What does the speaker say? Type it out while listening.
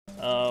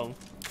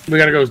We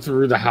gotta go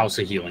through the House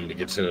of Healing to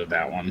get to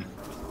that one.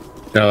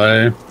 Shall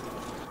I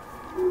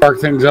spark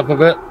things up a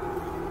bit?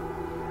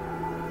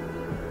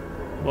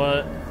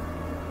 What?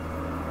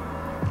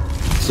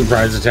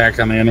 Surprise attack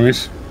on the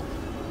enemies.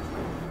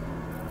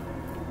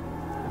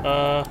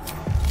 Does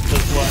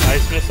what?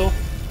 Ice missile?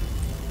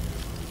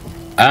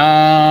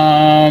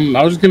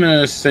 I was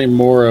gonna say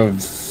more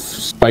of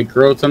spike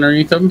growth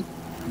underneath them.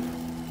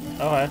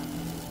 Okay.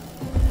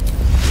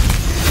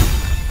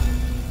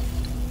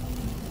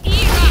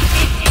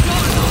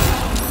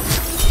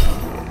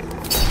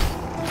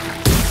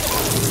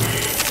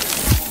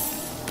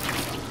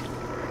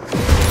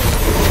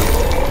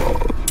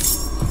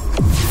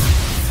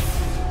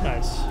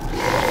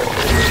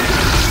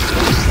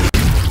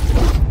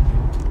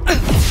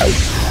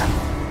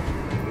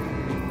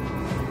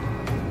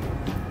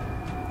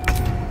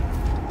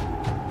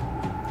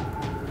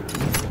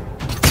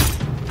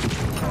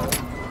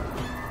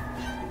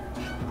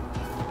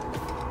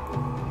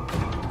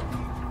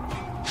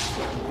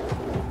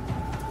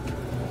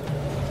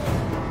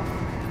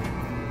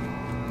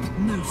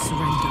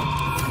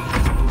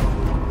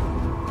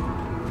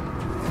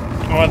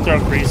 I want to throw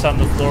grease on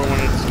the floor when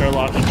it's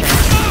Sturlock's turn.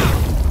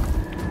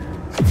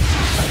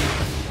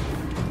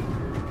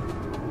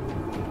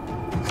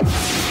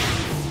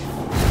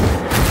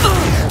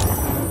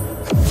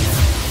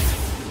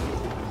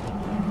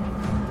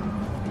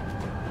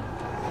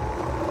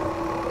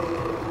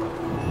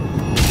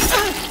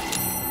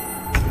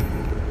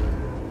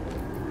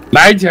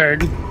 My turn.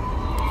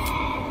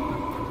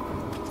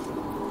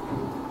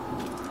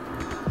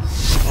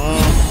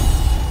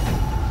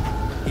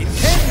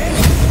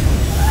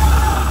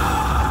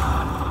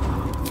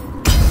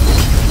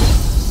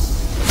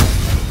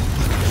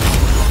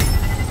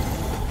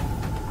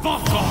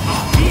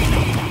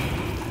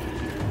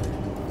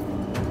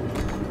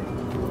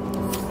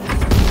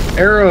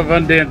 Arrow of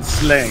Undead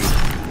Slaying.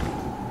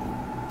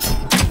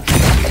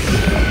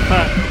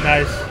 Huh,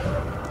 nice.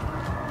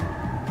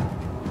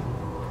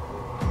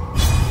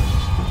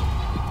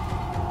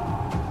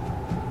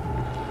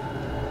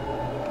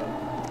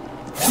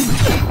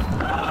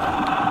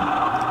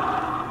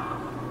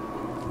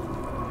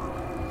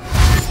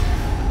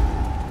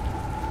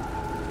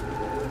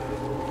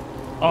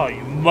 Oh,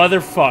 you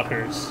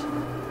motherfuckers.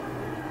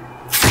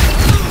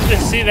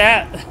 Just see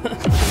that?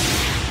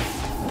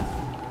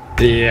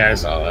 Yeah, I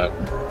saw that.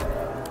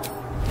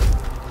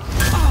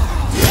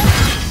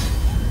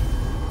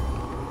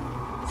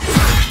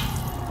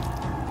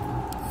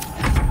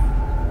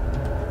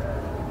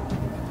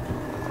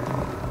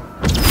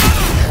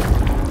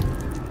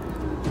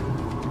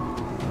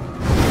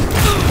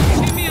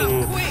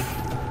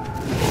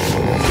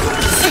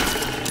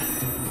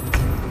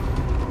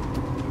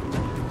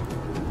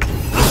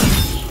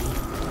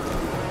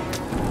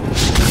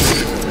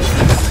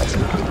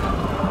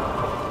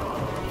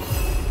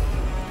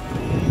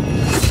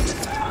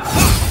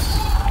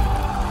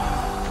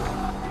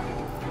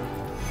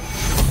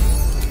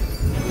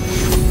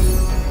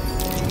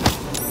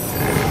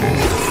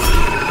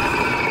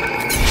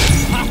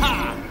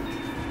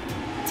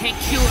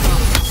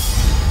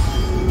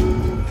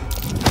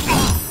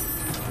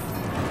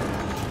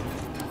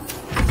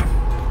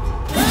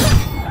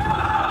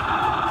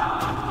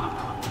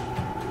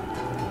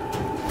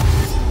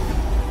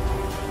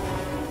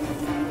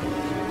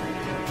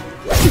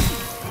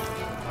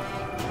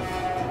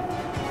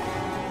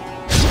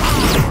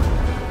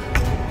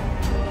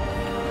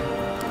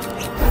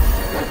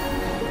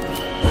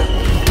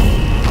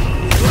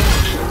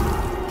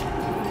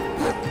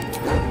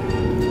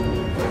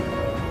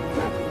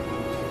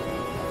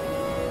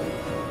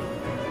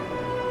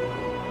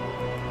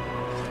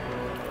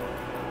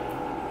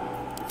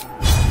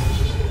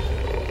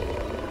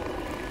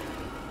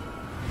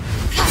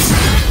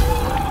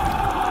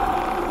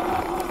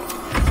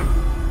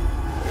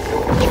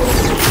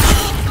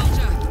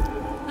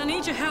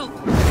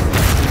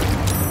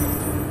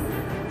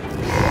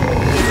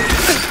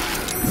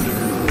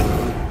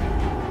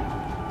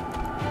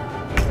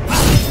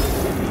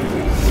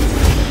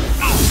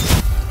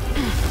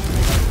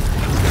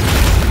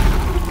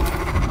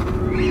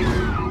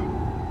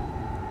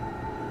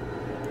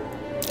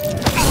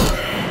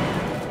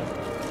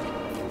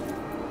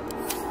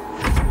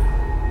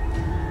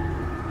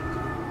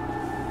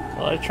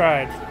 Well, I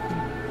tried.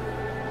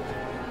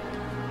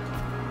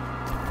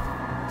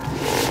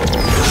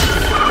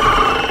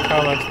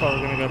 Carlack's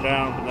probably gonna go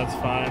down, but that's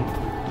fine.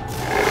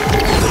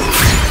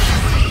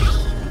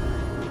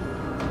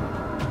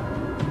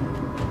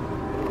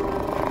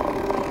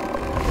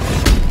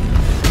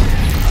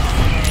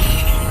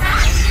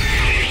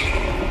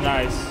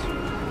 Nice.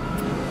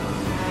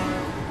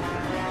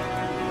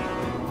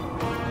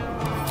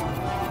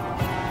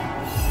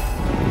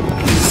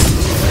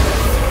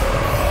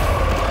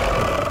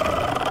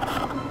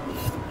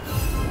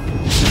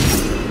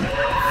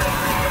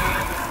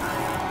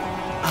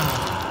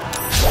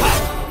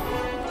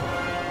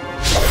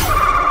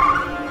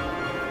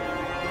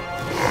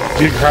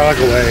 Get Carlack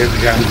away if you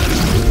can.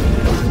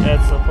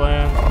 That's the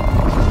plan.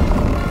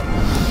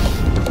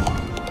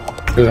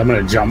 Because I'm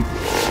gonna jump.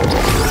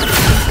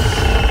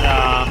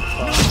 Nah.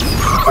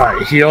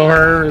 Alright, heal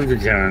her if you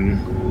can.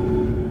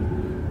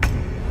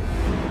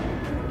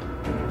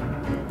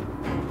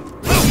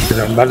 Because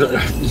I'm about to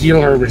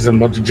heal her because I'm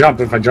about to jump.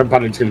 If I jump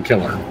on it, it's gonna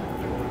kill her.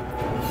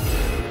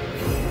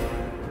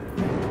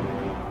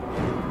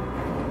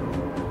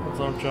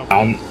 Don't jump.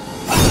 I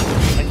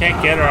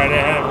can't get her. I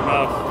didn't have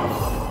enough.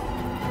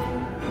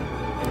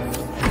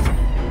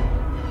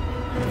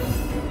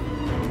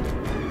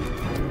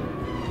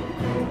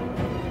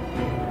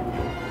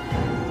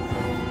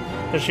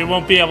 But she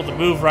won't be able to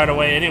move right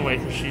away anyway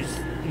because she's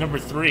number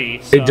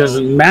 3. So. It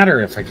doesn't matter.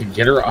 If I can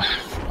get her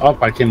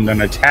up, I can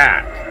then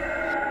attack.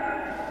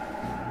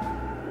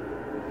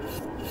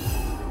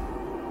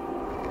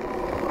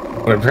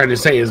 What I'm trying to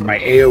say is my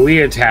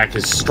AoE attack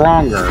is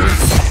stronger.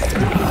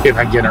 If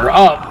I get her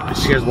up,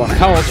 she has 1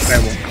 health,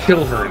 and I will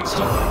kill her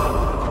instantly.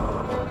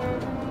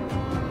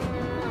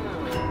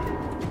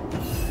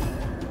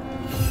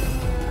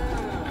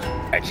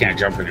 I can't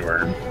jump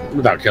anywhere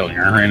without killing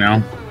her right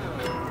now.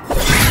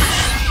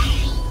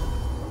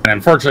 And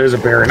unfortunately, there's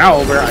a bear and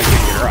owl where I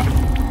can't get her up.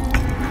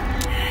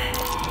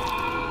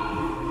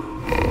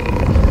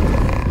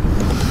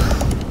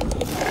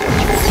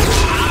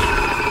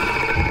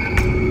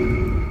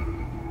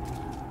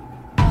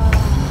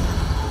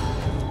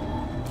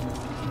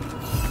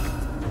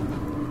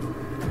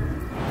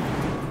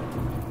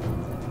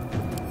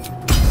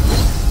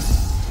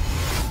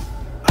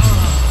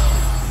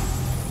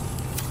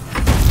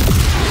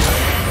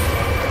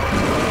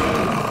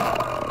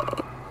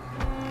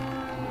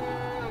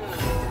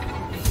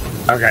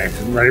 Okay,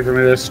 ready for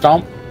me to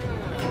stomp?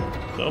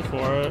 Go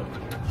for it.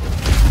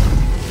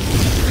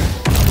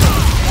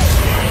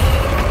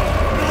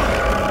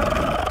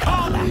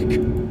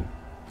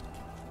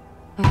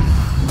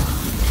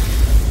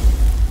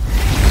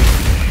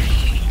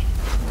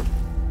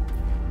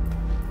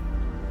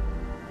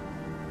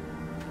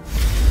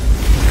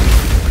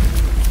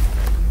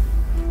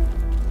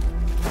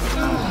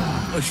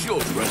 A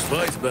short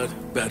respite,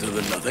 but better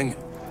than nothing.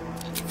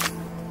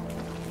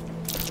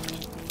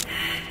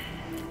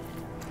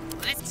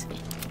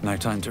 No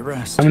time to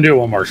rest. I'm gonna do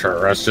one more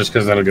short rest just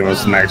because that'll give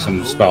us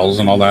maximum spells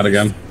and all that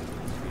again.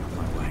 On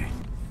my way.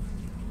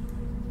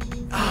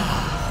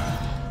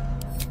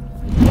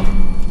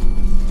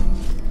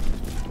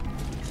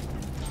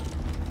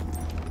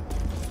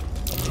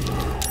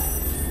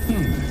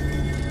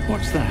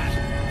 What's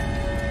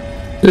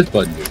that? It's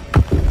Baldur.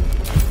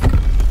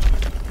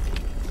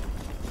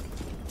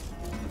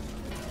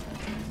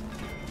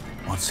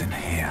 What's in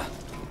here?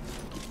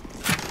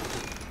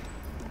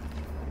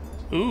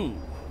 Ooh.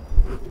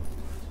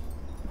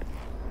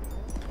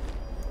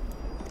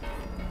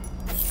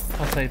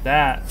 I'll take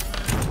that.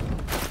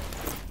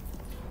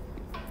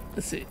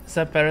 Let's see. Is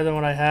that better than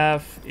what I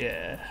have?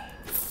 Yeah.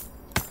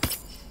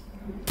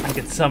 I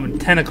can summon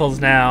tentacles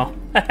now.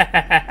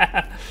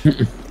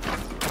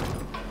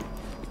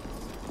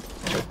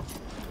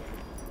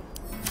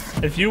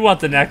 If you want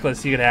the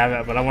necklace, you can have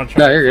it, but I want to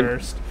try it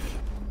first.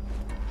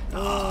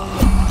 Oh.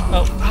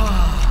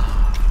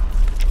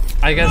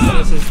 I guess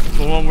this is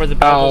the one where the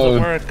bell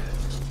doesn't work.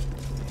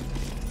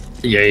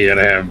 Yeah, you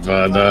gotta have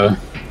the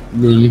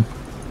rune.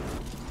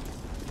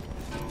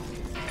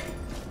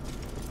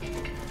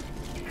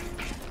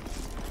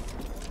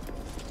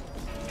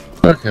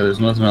 Okay, there's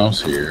nothing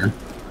else here.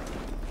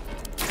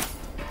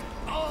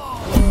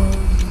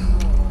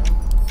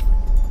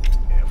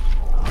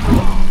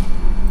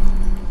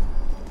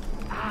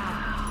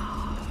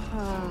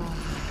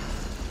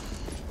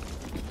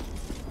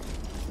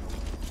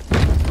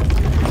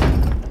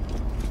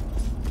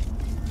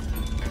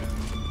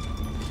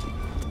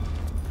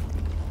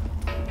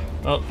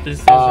 Oh, these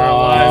things are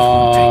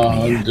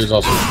alive. There's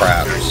also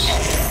traps.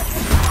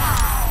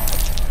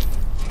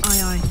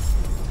 Aye, aye.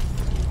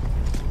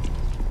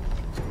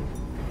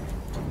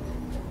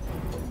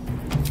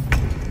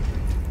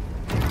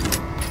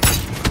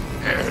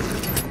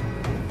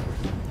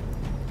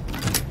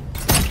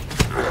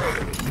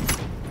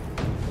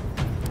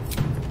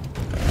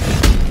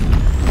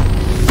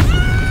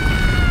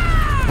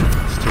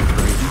 Still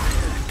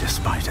breathing,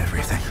 despite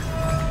everything.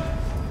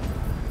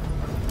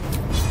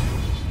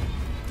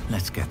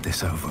 Let's get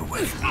this over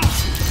with.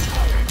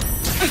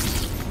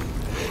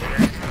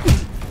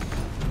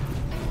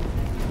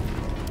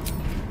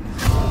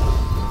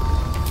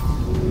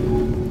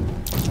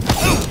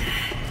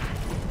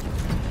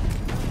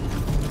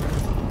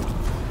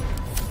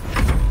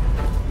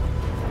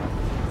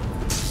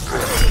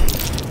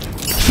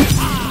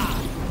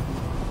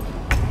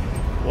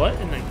 What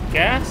in the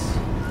gas?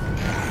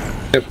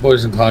 Yep,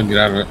 poison cloud, get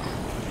out of it.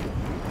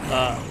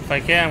 If I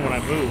can when I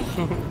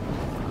move.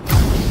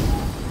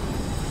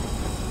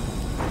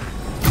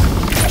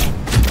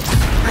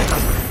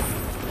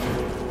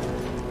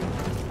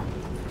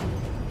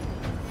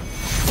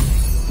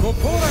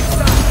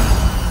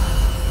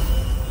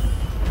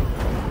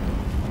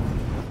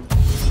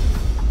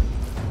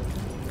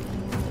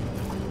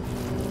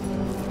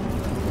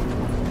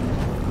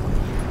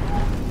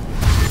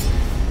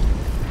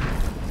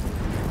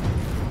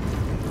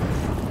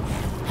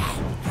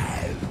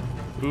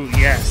 Ooh,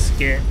 yes.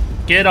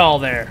 Get all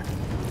there.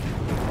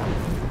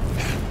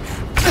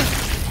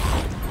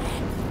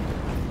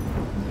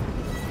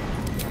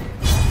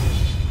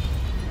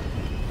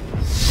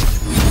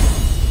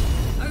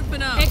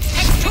 Open up.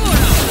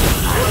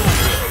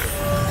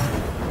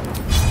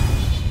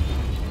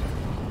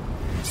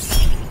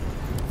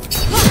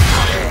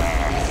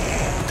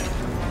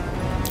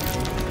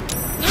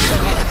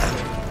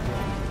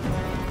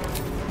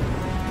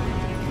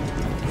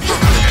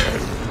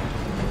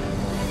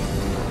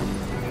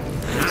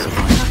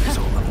 Survival is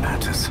all that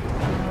matters.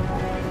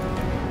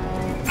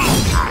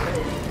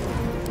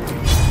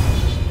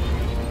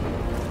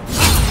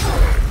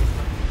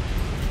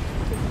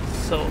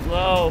 So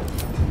low.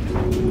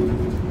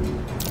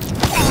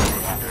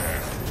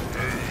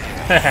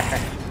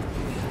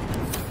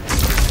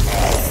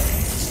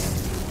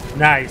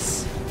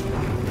 Nice.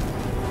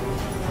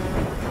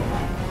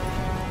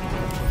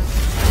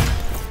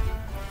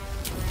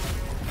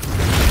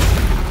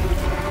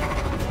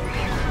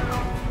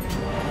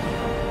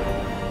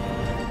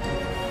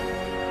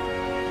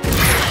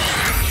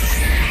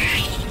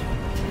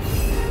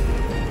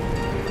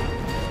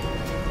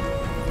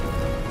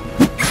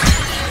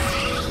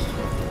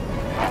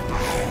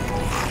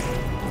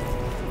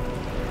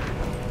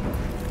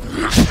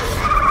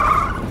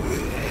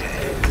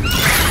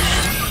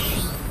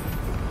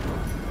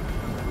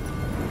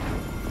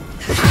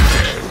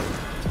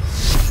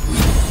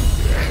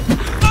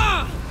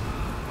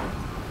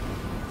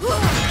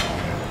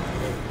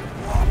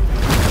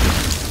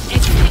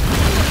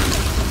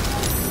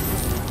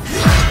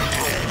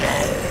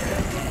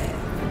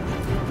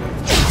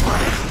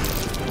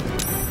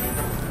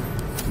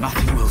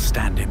 Nothing will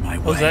stand in my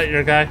way. Was that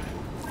your guy?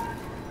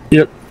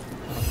 Yep.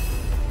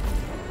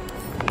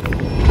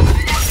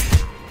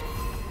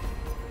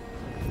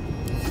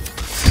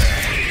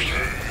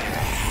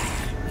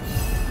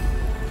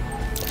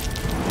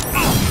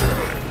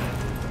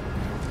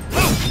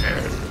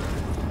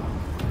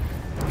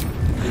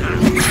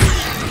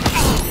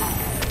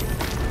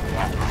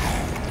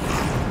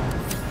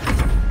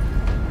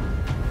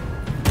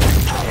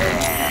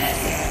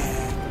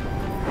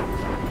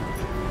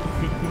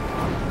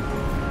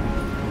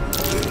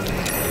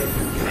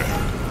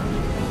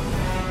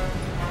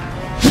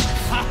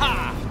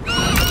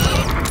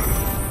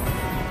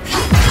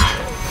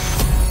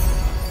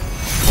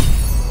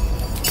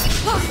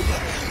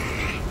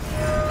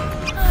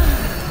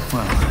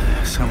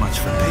 Well, so much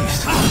for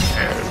peace.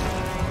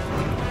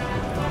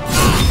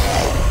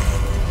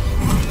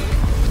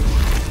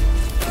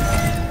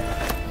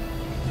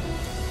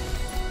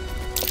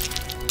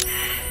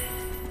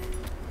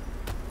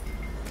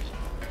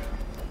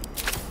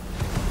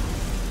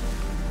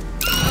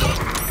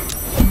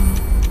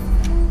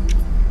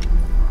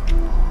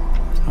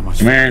 How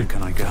much Man. further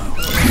can I go?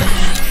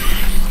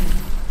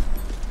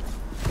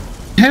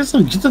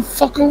 Haslam, get the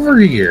fuck over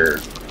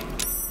here.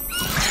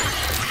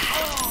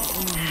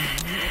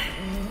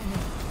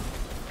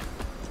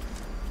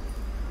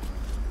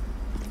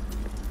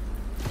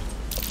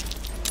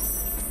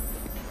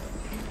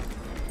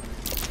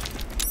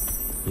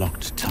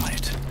 Locked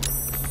tight.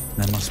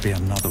 There must be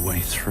another way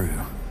through.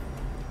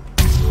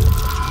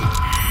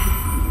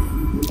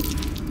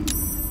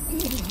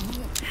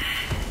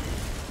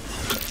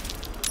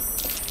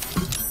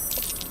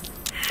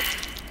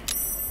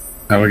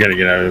 Oh, we gotta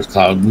get out of this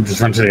cloud. We'll just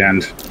run to the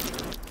end.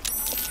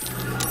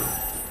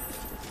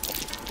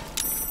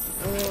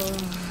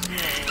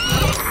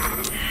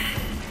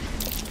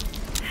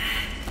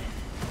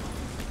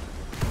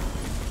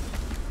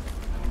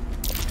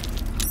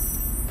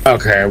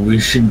 Okay, we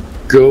should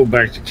go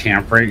back to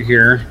camp right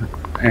here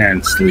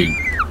and sleep.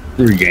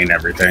 Regain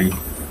everything.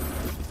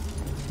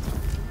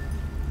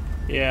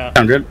 Yeah.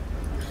 Sound good?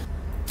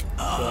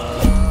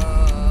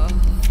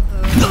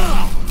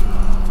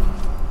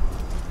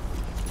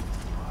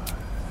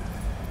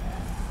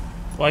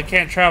 Well, I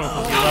can't travel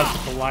because you left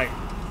with the light.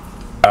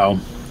 Oh.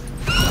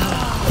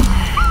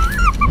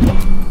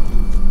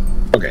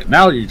 Okay,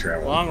 now you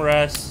travel. Long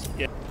rest.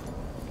 Yeah.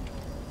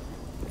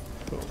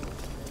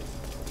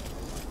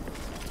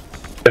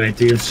 Any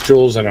thieves'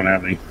 tools? I don't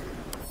have any.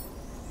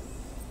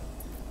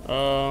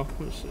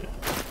 Let's see.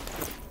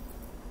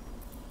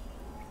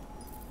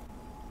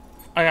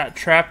 I got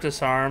trap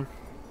disarm.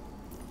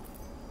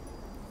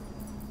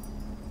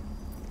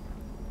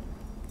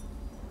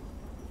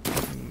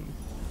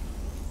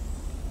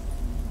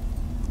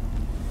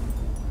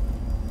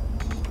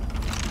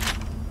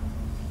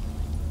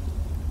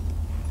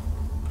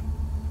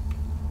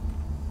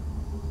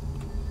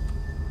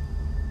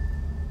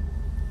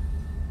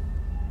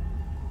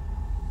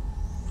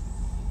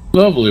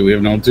 Lovely, we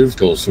have no thieves'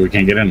 tools, so we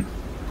can't get in.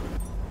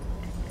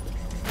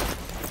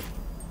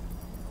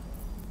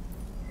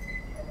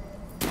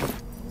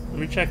 Let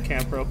me check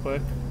camp real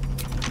quick.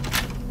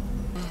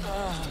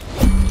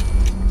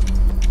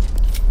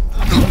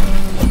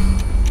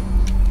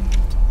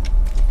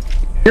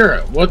 Hear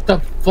it, what the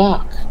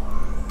fuck?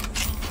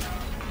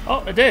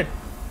 Oh, I did.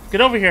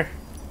 Get over here.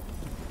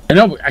 I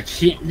know, but I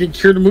can't get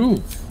here to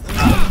move.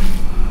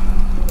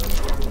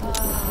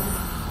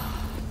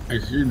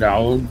 You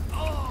know.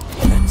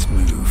 Let's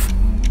move.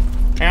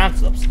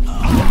 Hands up.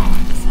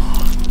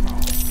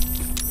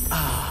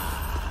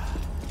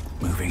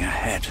 Moving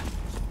ahead.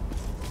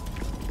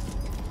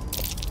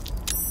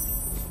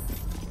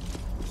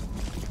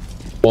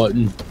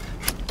 Button.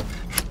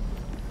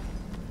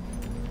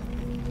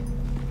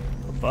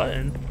 A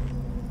button.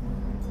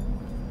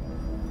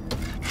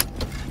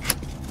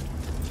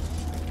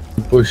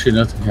 Bullshit,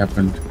 nothing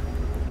happened.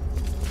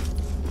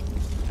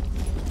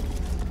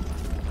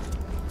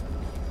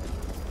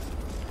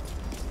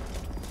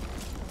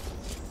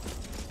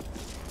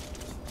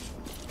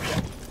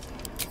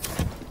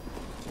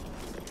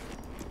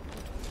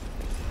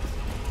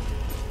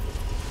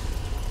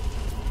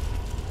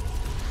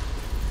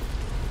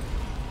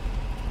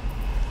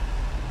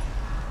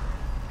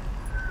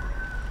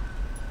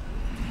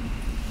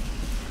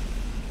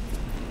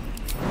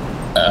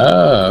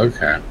 Oh,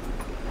 okay.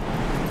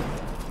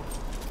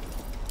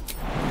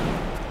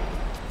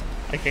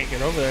 I can't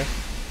get over there.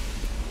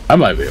 I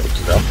might be able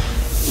to though.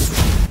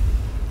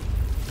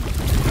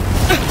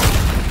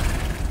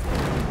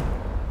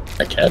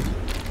 I can.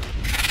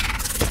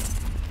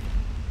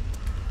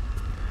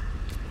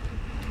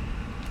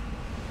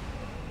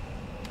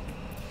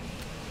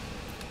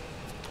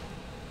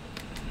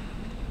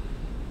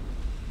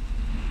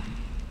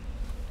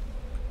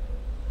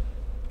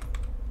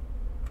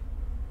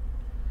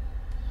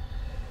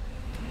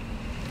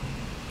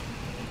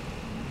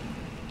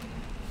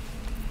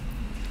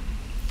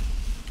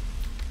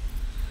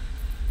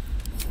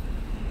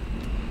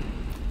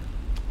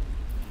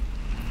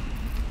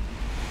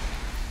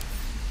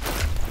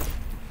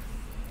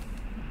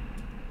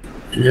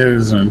 Yeah,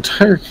 there's an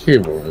entire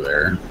cave over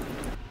there.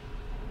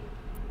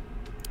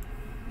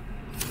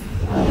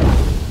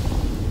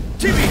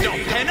 Timmy, don't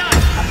pen up!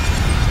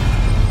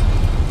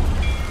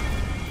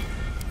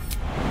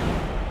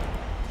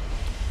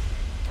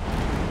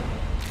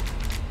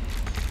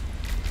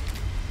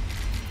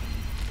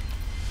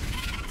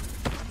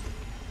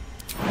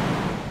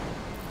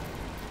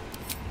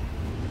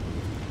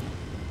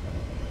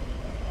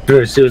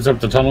 Do I see what's up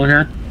the tunnel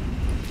here?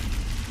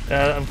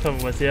 I'm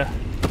coming with you.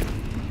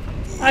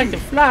 I can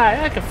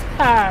fly, I can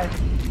fly.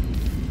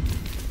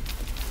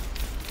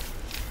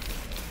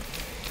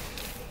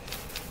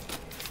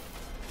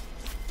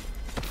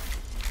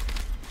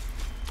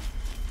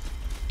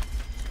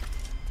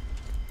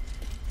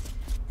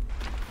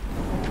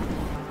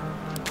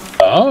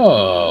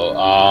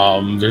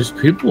 Oh, there's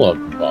people up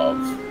above.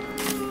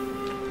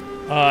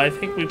 I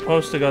think we're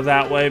supposed to go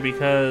that way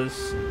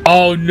because...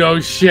 Oh, no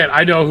shit.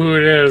 I know who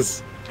it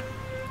is.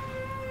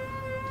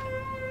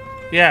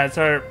 Yeah, it's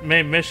our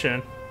main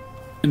mission.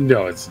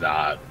 No, it's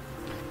not.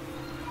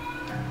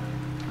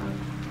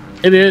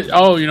 It is.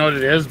 Oh, you know what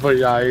it is? But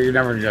you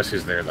never guess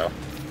who's there, though.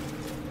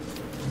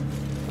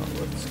 Oh,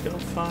 let's go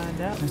find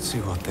out. Let's see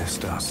what this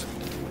does.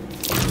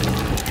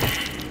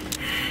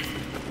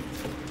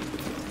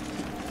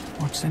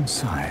 What's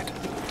inside?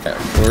 Yeah,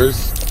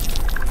 where's...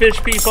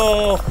 Fish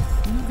people!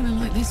 I'm not gonna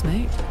like this,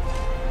 mate.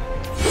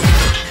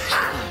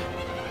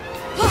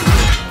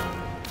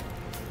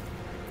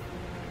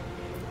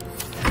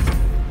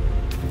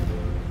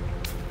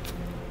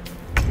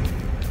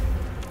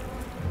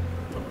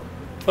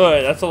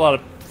 Alright, that's a lot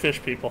of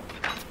fish people.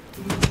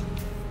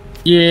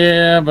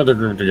 Yeah, but they're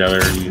grouped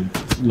together and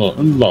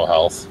low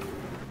health.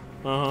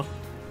 Uh-huh.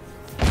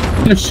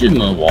 They're shooting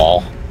the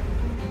wall.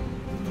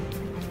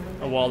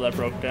 A wall that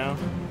broke down.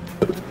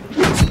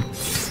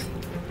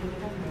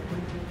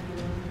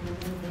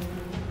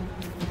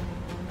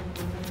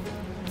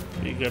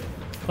 Be a good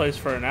place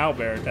for an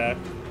owlbear attack.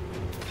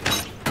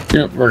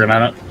 Yep, working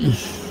on it.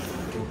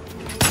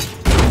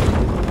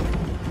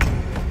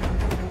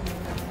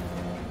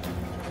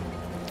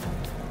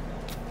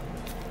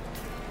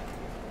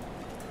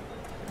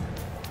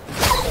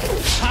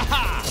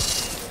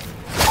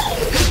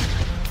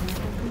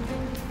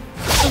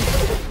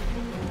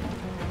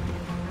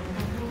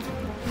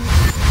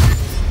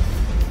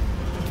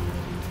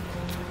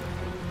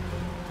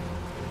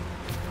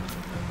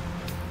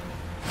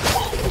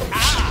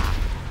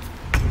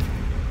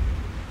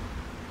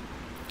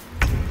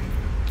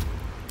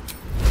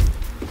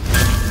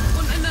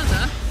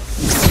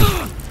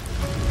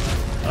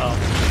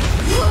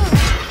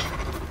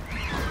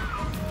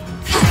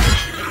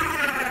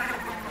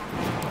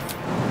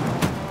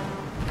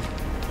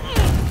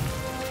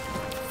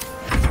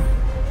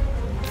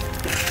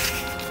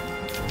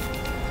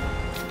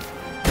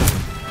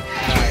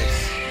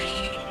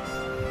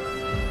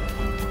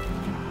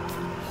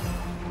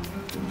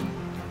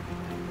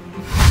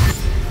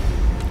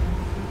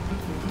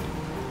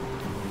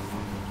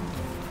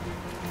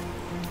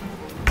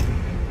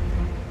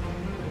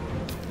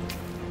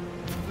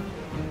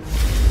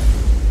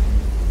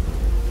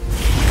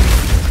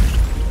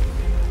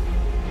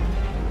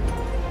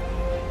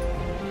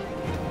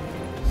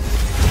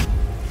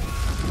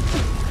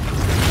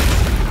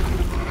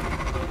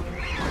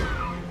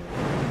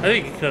 I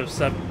think you could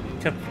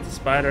have kept the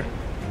spider.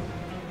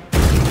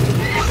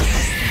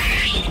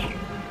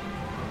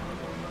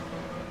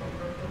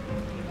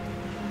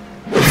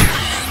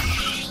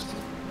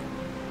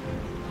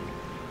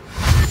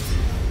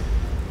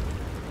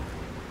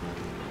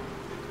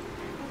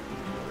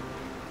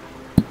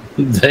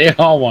 They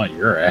all want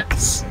your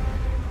ass.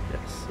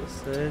 Yes,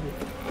 yes, they do.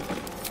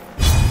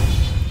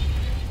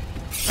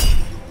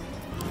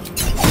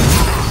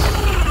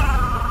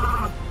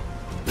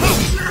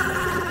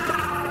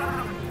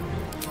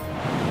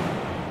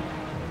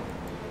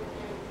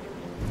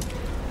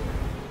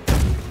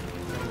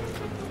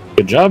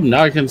 Good job,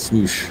 now I can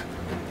smoosh.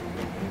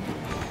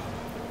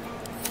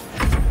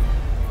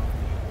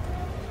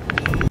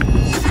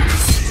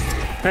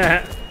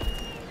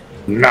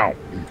 No.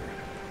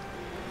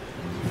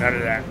 None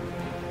of that.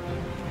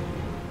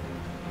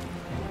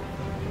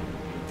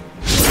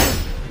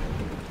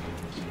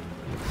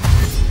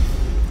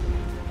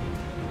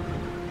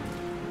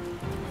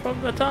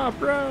 From the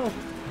top row.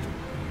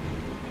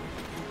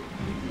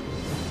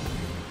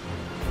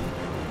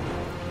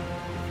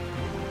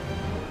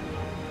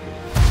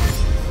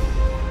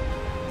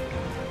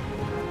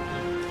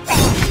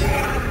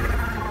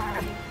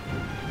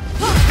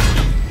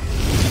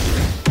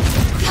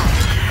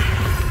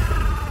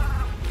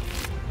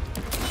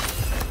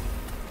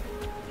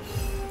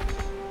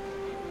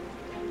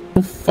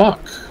 Oh, fuck.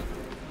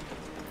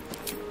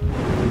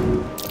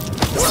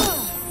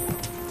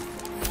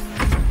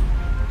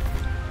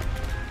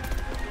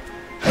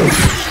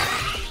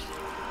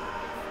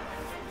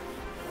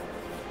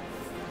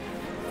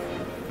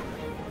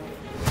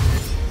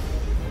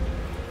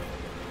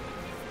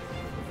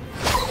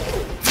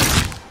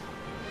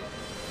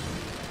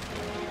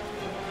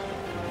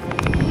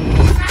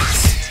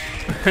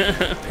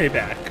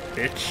 Payback,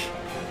 bitch.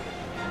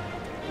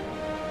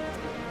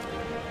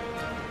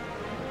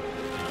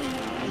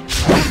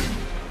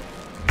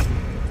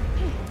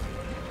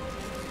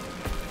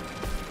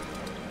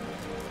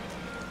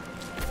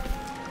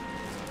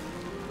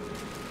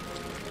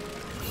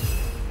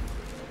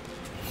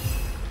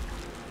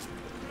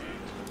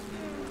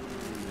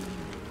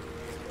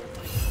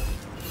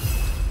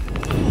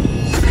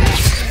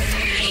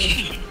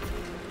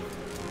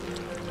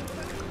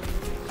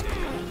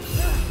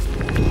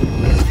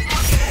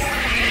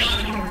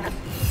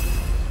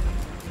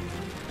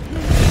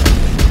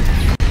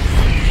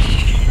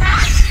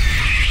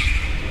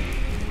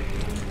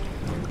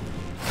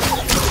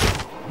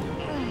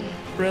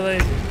 Really?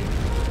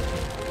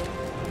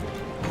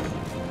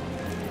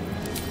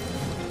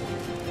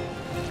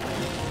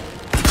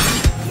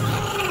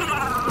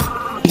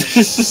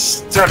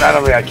 Turn out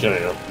of me, I kill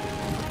you.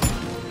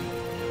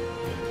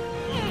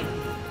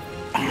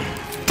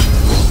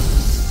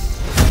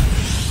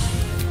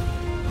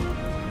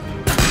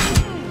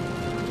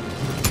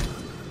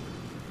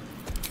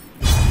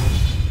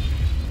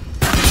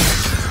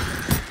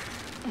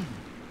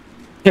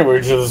 Can't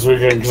wait till this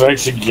weekend because I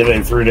actually get a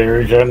 3-day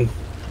weekend.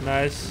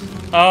 Nice.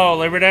 Oh,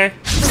 Labor Day?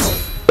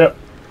 Yep.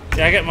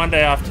 Yeah, I get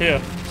Monday off too,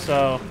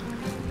 so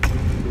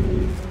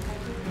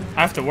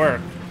I have to work,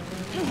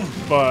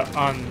 but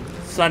on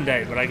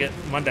Sunday, but I get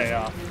Monday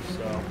off,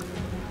 so.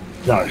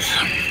 Nice.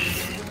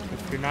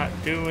 If you're not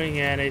doing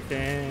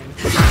anything.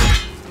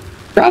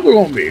 Probably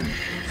won't be.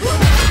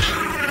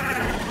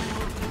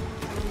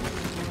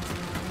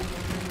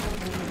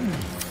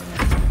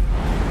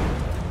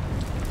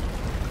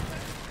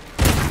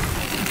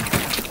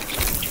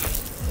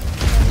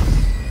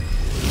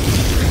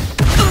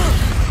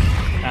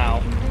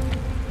 Ow.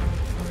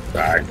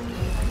 Sorry.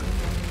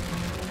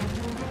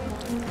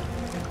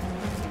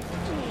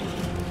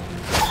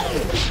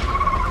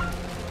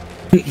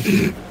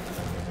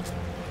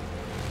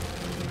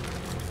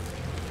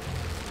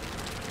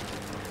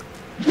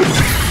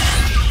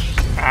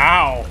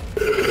 Ow.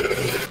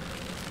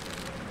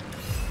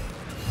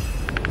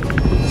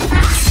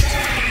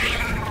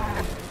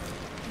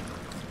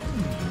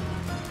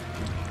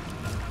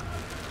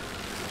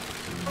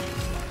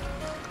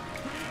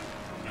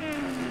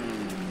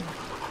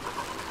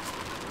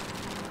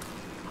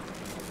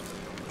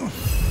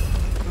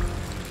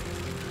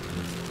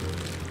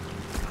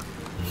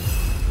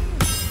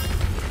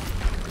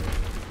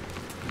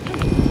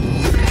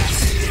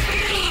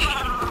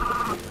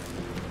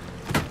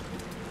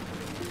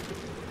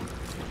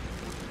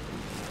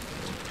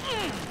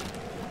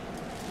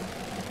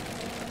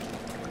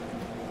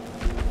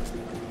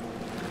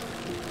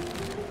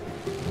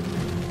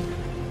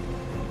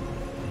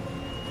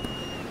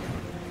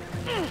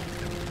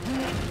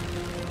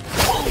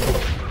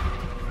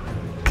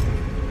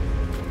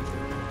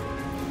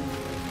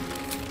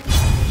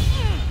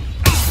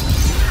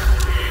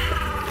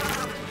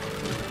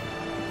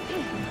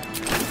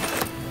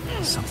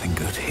 Something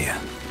good here.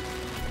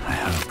 I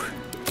hope.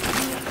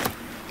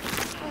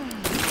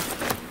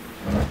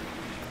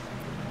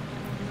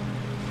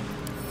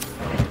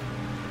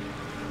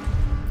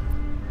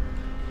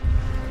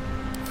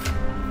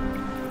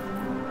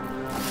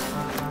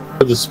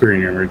 Put the spear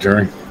in your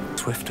inventory.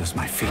 Swift as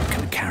my feet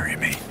can carry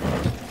me.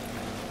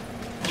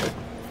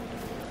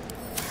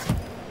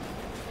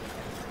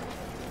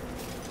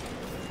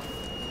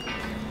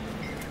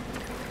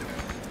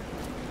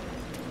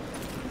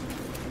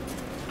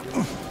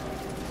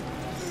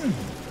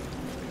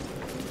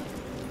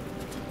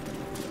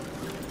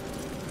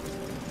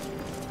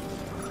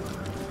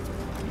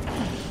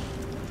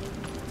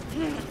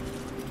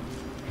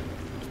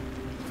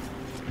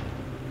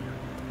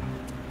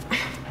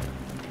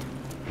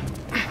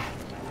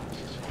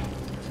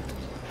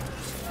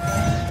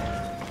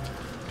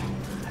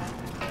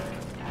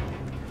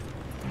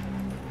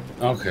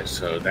 Okay,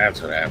 so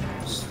that's what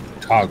happens.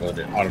 Toggle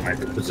it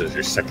automatically puts it as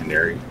your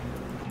secondary.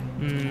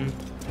 Hmm.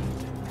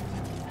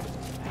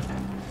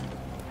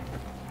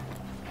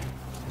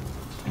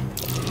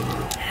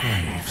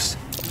 Graves.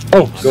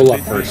 Oh, go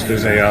left first.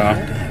 There's a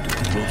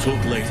We'll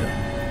talk later.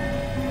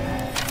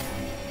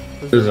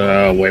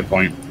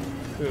 waypoint.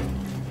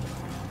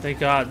 Thank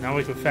God. Now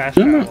we can fast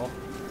Yeah. travel.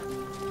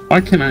 Why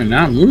can I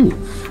not move?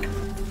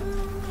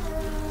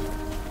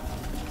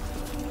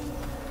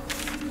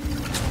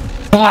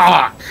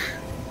 Fuck!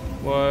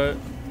 What?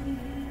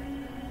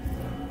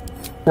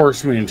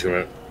 Forced me into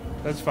it.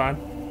 That's fine.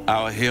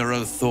 Our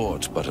hero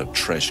thought but of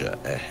treasure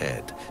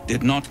ahead.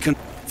 Did not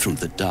through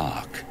the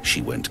dark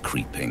she went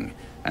creeping,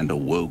 and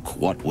awoke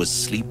what was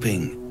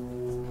sleeping.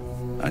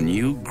 A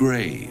new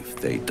grave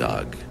they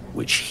dug,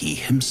 which he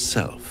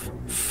himself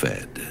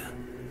fed.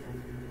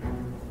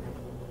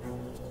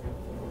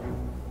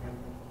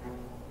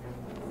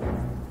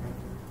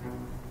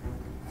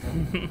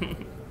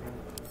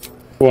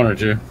 One or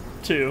two.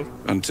 2.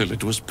 Until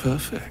it was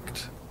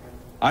perfect.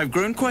 I've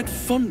grown quite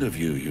fond of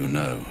you, you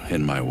know,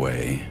 in my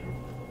way.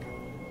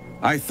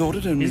 I thought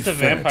it only He's the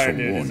fair vampire to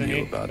dude, warn isn't you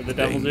he? about Or the the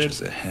devil dangers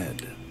dude?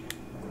 ahead.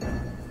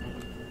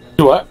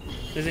 What?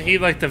 Isn't he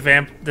like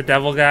the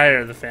devil guy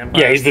or the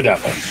vampire? Yeah, he's the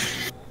devil.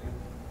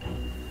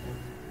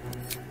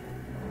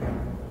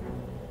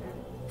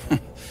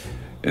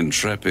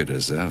 Intrepid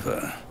as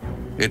ever.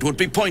 It would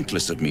be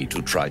pointless of me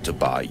to try to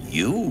bar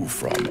you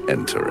from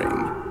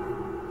entering.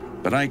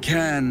 But I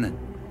can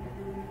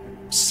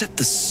set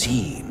the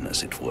scene,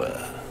 as it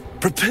were.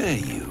 Prepare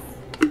you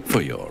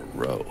for your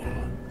role.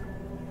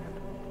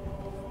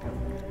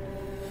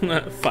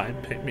 Fine,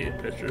 paint me a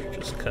picture.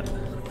 Just cut.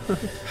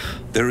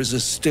 There is a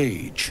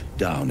stage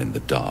down in the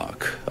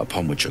dark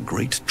upon which a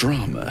great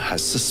drama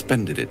has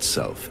suspended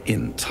itself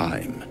in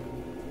time.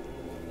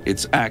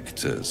 Its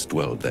actors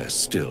dwell there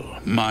still,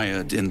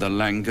 mired in the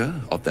languor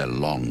of their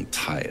long,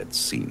 tired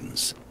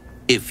scenes.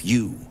 If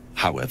you,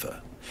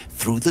 however,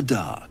 through the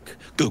dark,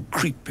 go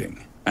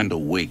creeping and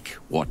awake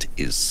what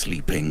is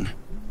sleeping,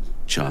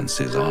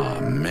 chances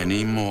are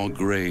many more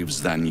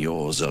graves than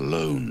yours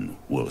alone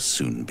will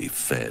soon be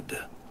fed.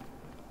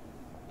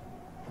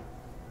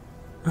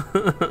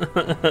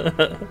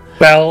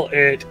 Spell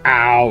it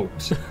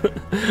out.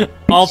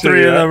 All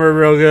 3 of them are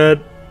real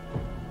good.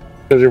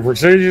 Is it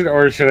precision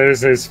or should I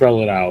just say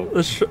spell it out?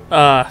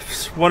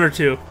 1 or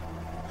 2.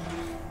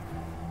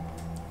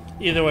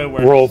 Either way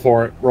works. Roll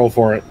for it. Roll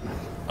for it.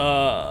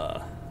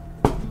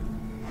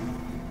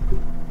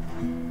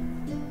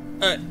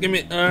 Give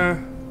me,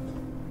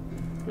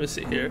 let's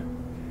see here.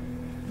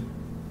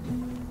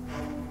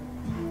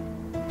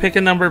 Pick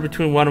a number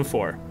between 1 and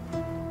 4.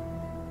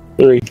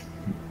 3.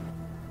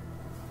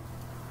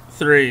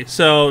 3.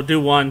 So do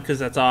 1 because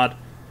that's odd.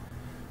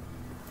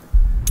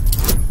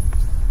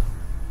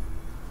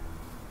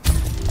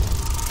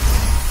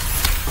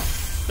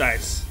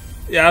 Nice.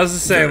 Yeah, I was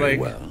just saying, Very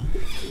like, well.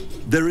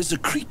 There is a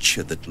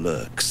creature that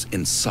lurks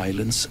in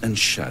silence and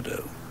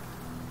shadow.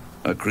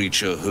 A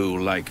creature who,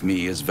 like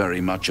me, is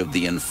very much of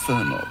the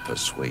infernal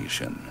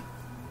persuasion.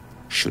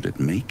 Should it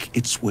make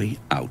its way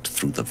out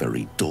through the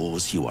very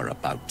doors you are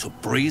about to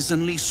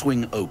brazenly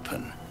swing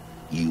open,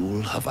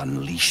 you'll have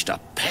unleashed a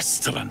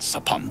pestilence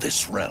upon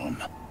this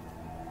realm.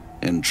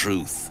 In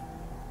truth,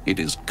 it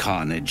is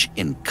carnage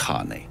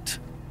incarnate.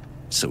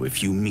 So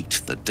if you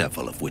meet the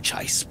devil of which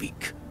I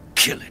speak,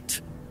 kill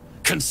it.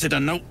 Consider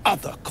no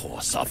other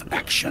course of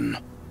action.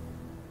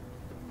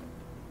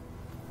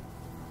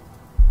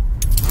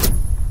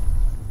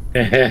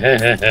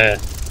 yeah,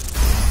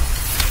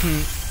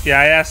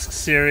 I asked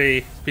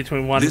Siri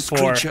between 1 and This 4.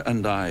 creature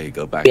and I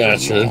go back Yeah, a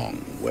sure.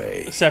 long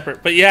way.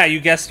 Separate. But yeah, you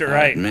guessed it I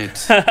right.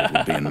 admit it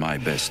would be in my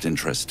best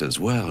interest as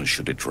well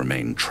should it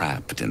remain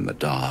trapped in the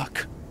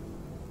dark.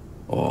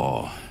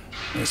 Or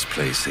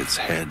misplace its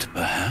head,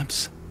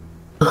 perhaps.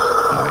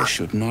 I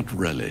should not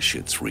relish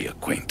its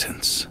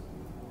reacquaintance.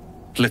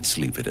 Let's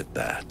leave it at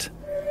that.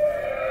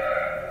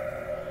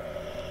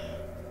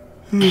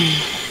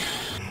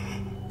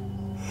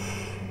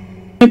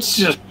 It's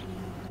just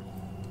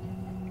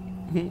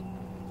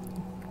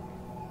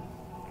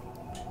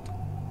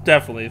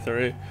Definitely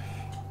 3.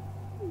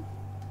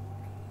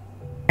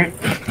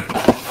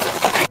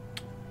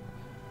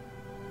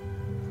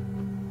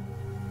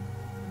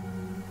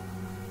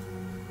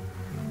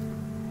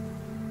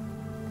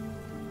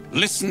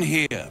 Listen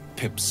here,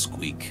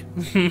 Pipsqueak.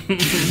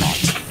 Do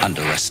not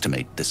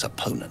underestimate this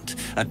opponent.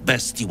 At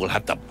best, you will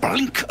have the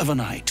blink of an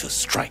eye to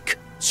strike.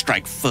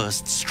 Strike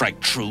first, strike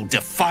true,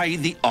 defy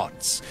the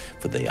odds,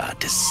 for they are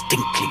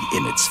distinctly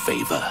in its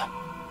favor.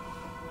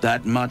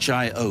 That much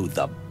I owe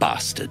the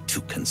bastard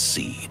to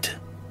concede.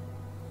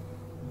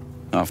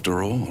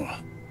 After all,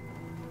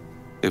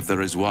 if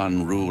there is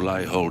one rule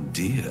I hold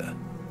dear,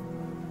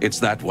 it's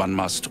that one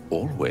must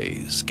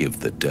always give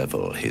the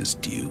devil his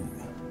due.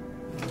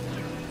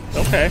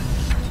 Okay.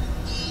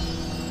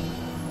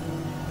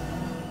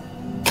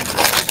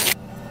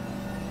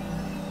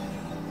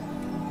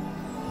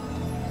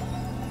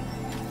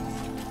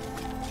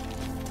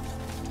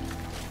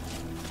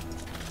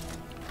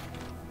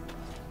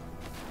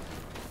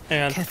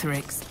 Hang on.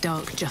 Ketheric's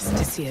dark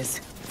justiciars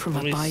from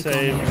Let a me bygone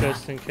save era.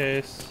 just in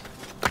case.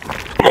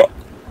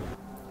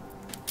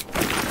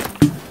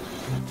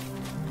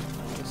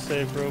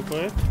 Save real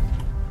quick.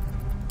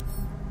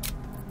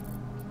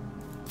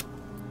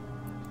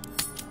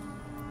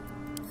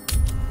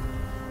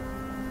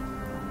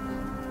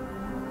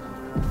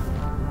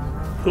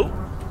 Cool.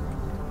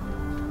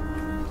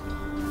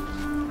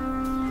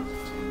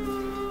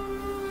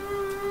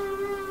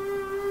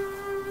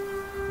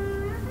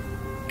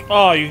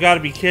 Oh, you gotta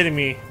be kidding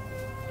me.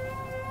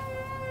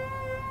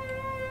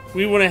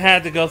 We wouldn't have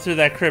had to go through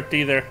that crypt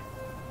either.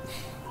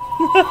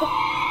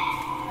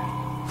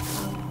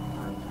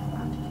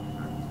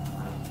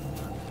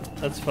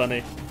 That's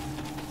funny.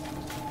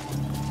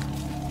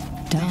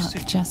 Dark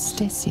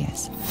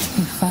justiciars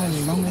who fell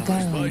long ago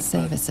in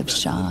service of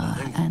Shah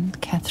and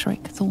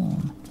Ketheric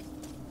Thorn.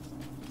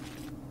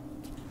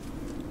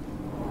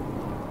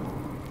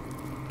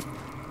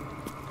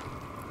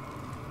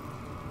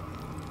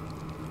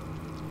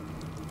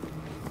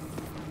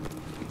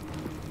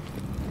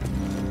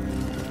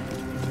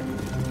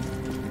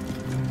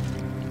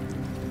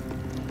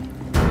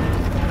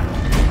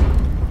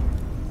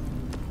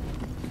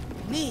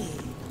 Me,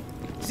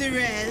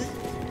 Zirel,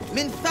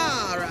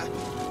 Minthara,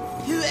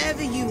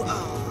 whoever you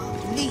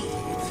are,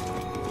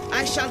 leave.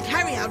 I shall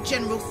carry out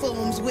General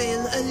Thorm's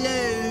will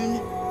alone.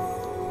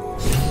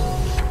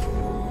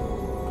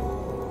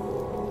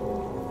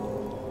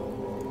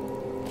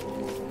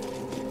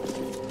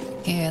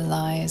 Here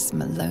lies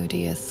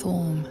Melodia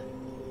Thorm,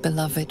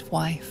 beloved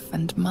wife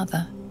and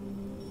mother.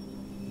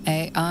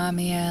 E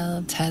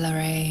Amiel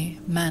Telere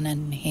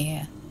Manon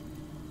here.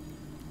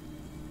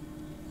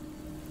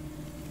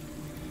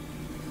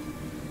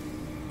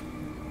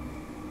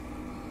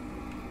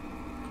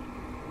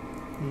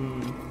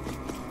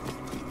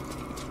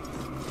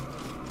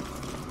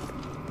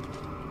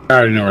 I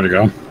already know where to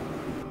go.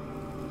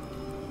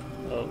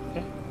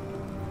 Okay.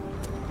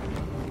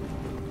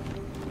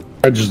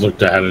 I just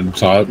looked ahead and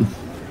saw it.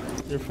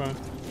 You're fine.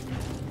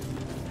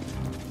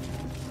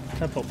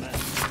 Temple map.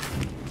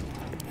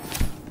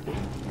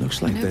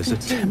 Looks like there's a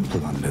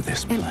temple under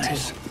this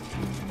place.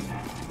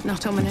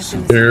 Not ominous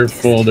in the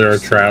Careful, there are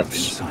traps.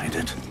 Inside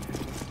it.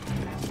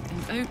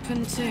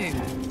 Open tomb.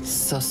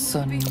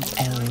 Sosun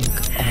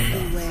Elg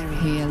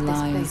Ola. Here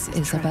lies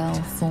Isabel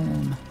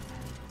Thorn.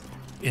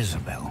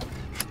 Isabel.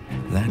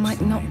 That's Might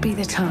the not name be of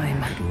the town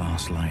time. at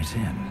Last Light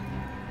in,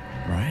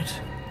 right?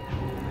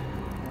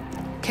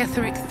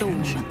 Ketheric Thorn,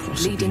 Could she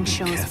possibly leading be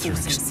Shah's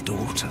Ketheric's forces.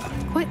 daughter?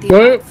 Quite the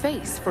What? about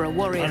face for a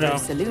warrior I know.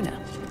 of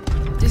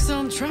Selûne.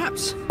 Disarmed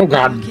traps. Oh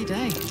god. Lucky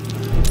day.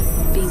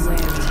 Be wary,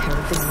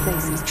 this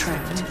place is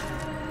trapped.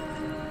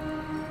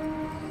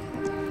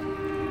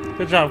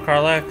 Good job,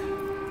 Karlak.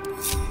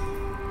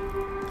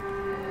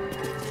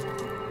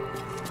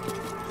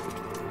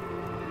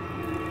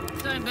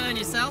 Don't burn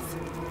yourself.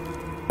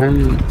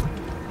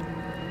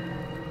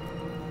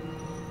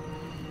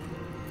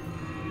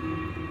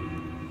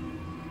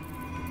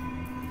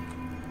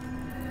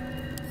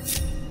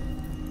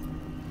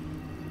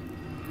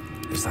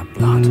 Is that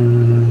blood?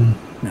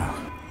 No.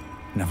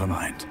 Never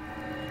mind.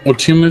 What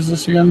tomb is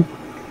this again?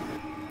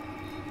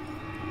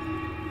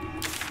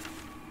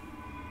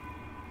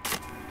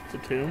 It's a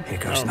tomb. Here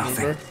goes Oh,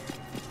 nothing. remember?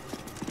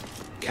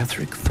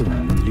 Ketheric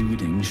Thorn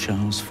leading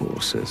Shah's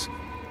forces.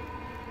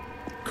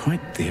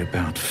 Quite the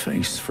about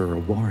face for a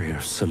warrior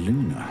of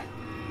Selûne.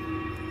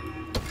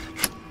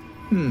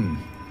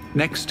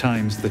 Next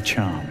time's the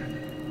charm.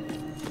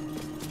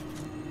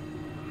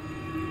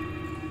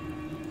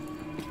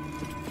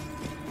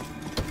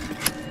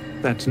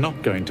 That's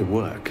not going to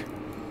work.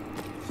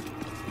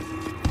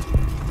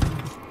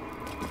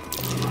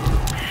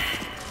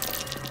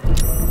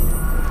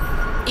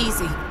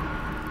 Easy.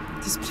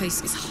 This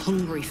place is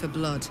hungry for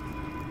blood.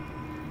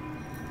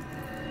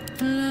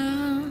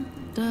 La,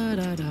 da,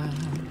 da, da.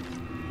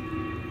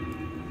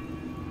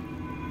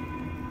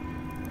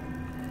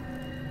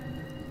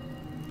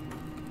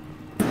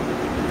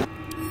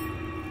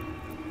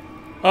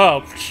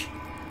 Oh, psh.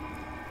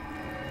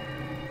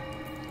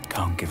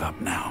 Can't give up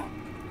now.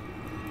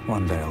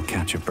 One day I'll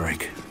catch a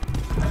break.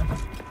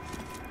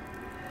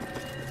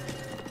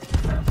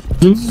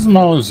 This is a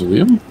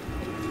mausoleum.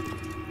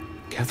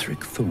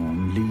 Ketheric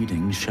Thorn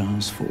leading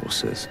Shah's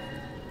forces.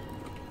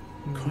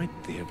 Quite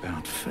the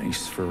about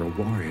face for a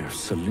warrior of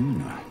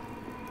Selûne.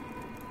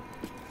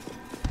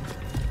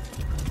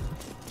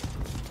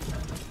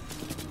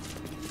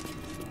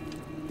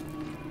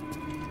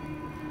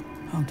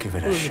 I'll give it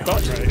a There's a shot.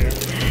 button right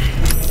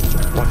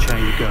here. Watch how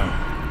you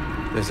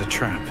go. There's a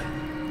trap.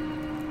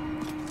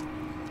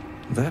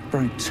 That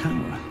bright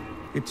tower,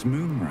 it's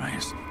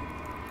moonrise.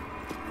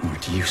 Or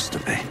it used to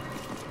be.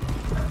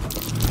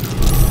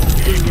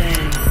 Be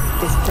wary.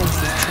 This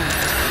place is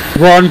trapped.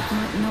 Run.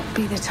 Might not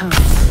be the time.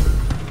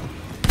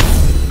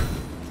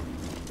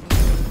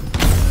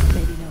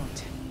 Maybe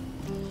not.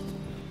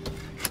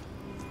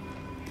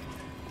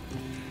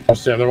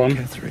 What's the other one?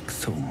 Ketheric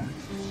Thorn.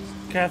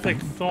 Catholic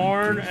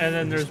Thorn, and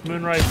then there's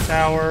Moonrise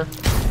Tower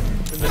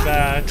in the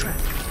back.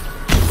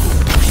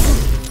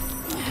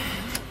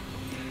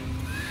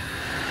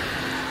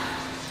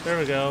 There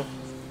we go.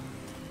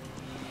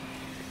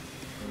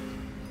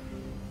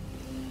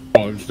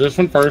 Oh, it's this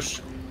one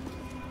first.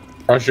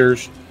 Cross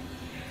yours.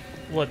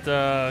 What,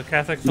 the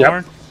Catholic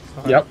Thorn?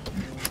 Yep.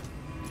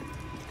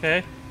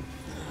 Okay.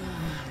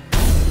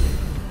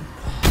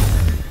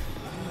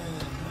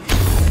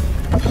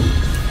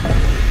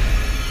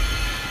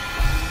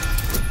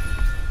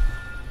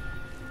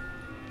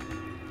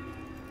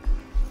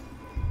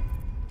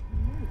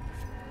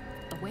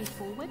 A way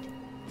forward?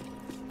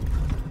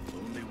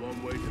 Only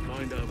one way to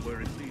find out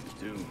where it leads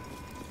to.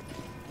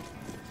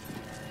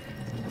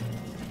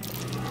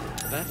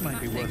 That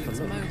might be worth a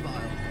look. Mobile.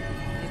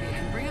 Maybe it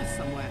can bring us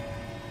somewhere.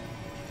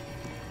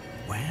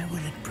 Where will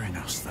it bring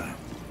us, though?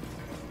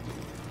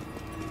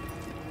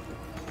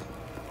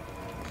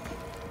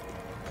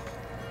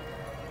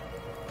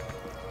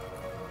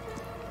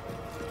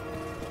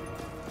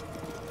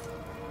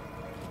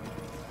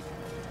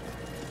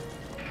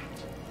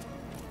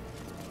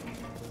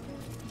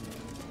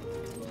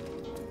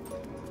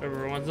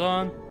 Everyone's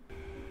on.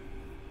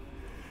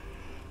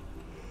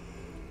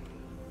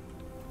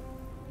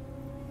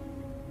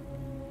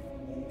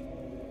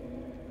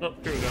 Oh,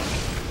 here we go.